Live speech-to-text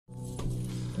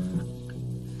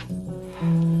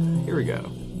we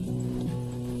go.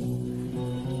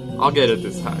 I'll get it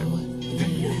this time.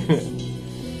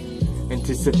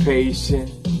 Anticipation,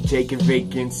 taking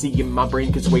vacancy in my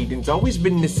brain, cause waiting's always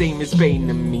been the same as pain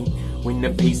to me. When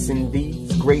I'm pacing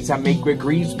these graves, I make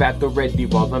greaves, battle ready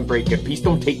while I'm breaking peace.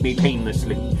 Don't take me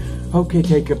painlessly. Okay,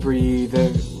 take a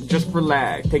breather, just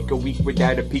relax. Take a week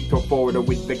without a peek or forward or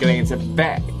with the glance of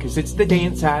back. Cause it's the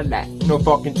dance I lack, no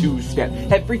fucking two-step.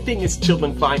 Everything is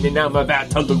chillin' fine and I'm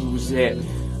about to lose it.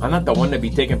 I'm not the one to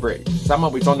be taking breaks. I'm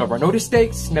always on the run. No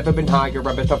stakes, never been higher.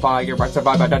 I'm at the fire. I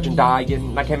survive by dodging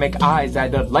dying. I can't make eyes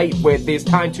at the light where there's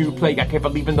time to play. I can't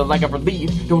believe in the lack of relief.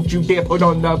 Don't you dare put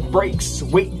on the brakes.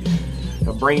 Wait,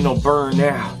 the brain will burn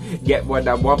out. Get what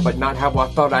I want, but not how I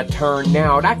thought I'd turn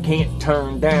out. I can't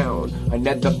turn down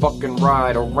another fucking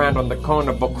ride around on the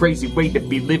carnival. Crazy way to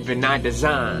be living I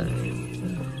designed.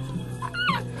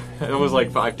 It was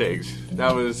like 5 takes.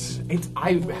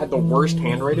 I had the worst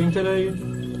handwriting today.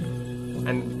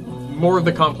 And more of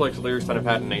the complex lyrics that I've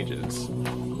had in ages.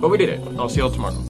 But we did it. I'll see y'all tomorrow.